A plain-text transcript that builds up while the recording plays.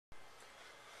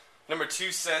Number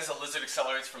 2 says a lizard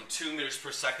accelerates from 2 meters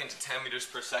per second to 10 meters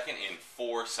per second in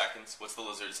 4 seconds. What's the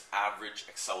lizard's average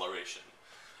acceleration?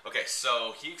 Okay,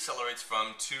 so he accelerates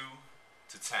from 2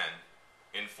 to 10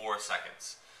 in 4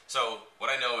 seconds. So what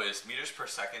I know is meters per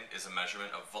second is a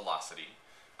measurement of velocity,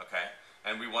 okay?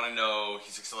 And we want to know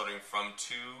he's accelerating from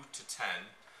 2 to 10.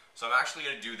 So I'm actually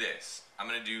going to do this. I'm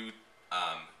going to do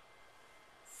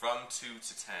from 2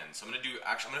 to 10. So I'm going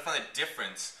to find the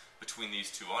difference between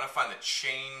these two. I want to find the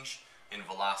change in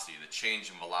velocity,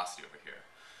 over here.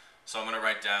 So I'm going to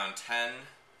write down 10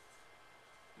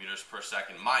 meters per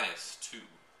second minus 2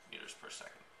 meters per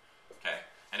second. Okay?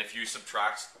 And if you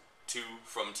subtract 2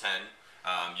 from 10,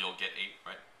 you'll get 8,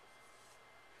 right?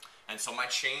 And so my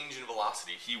change in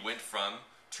velocity, he went from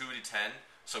 2 to 10,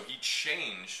 so he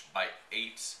changed by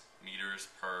 8 meters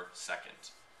per second.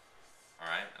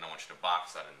 Alright? And I want you to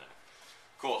box that in there.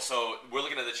 Cool, so we're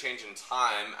looking at the change in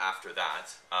time after that.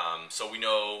 So we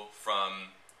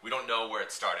don't know where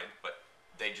it started, but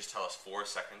they just tell us 4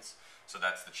 seconds. So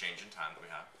that's the change in time that we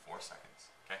have, 4 seconds.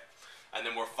 Okay? And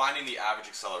then we're finding the average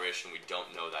acceleration. We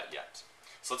don't know that yet.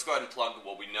 So let's go ahead and plug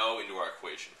what we know into our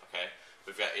equation. Okay?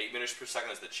 We've got 8 meters per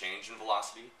second as the change in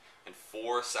velocity, and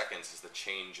 4 seconds is the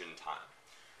change in time.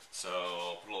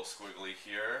 So put a little squiggly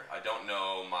here. I don't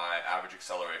know my average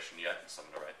acceleration yet, so I'm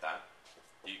going to write that.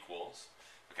 Equals.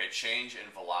 Okay, change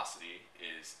in velocity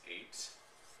is 8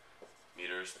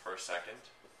 meters per second.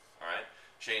 Alright,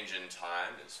 change in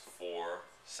time is 4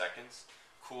 seconds.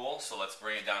 Cool, so let's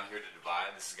bring it down here to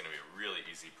divide. This is going to be a really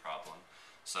easy problem.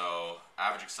 So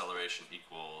average acceleration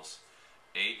equals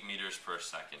 8 meters per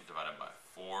second divided by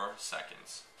 4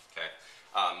 seconds. Okay,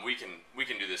 we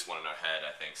can do this one in our head,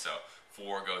 I think. So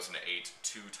 4 goes into 8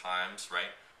 2 times,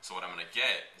 right? So what I'm going to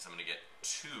get is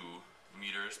 2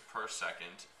 meters per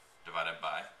second divided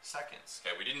by seconds.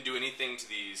 Okay, we didn't do anything to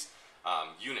these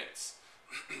units,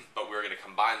 but we're going to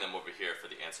combine them over here for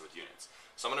the answer with units.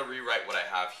 So I'm going to rewrite what I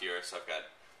have here. So I've got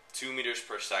 2 meters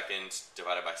per second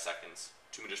divided by seconds.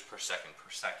 2 meters per second.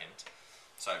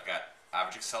 So I've got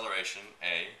average acceleration,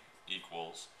 A,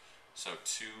 equals, so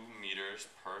 2 meters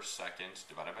per second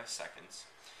divided by seconds.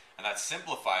 And that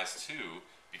simplifies too,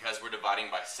 because we're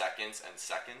dividing by seconds and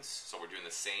seconds, so we're doing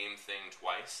the same thing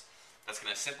twice. That's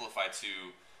going to simplify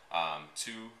to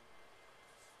 2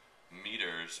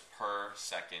 meters per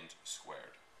second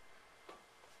squared.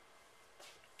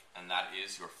 And that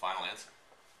is your final answer.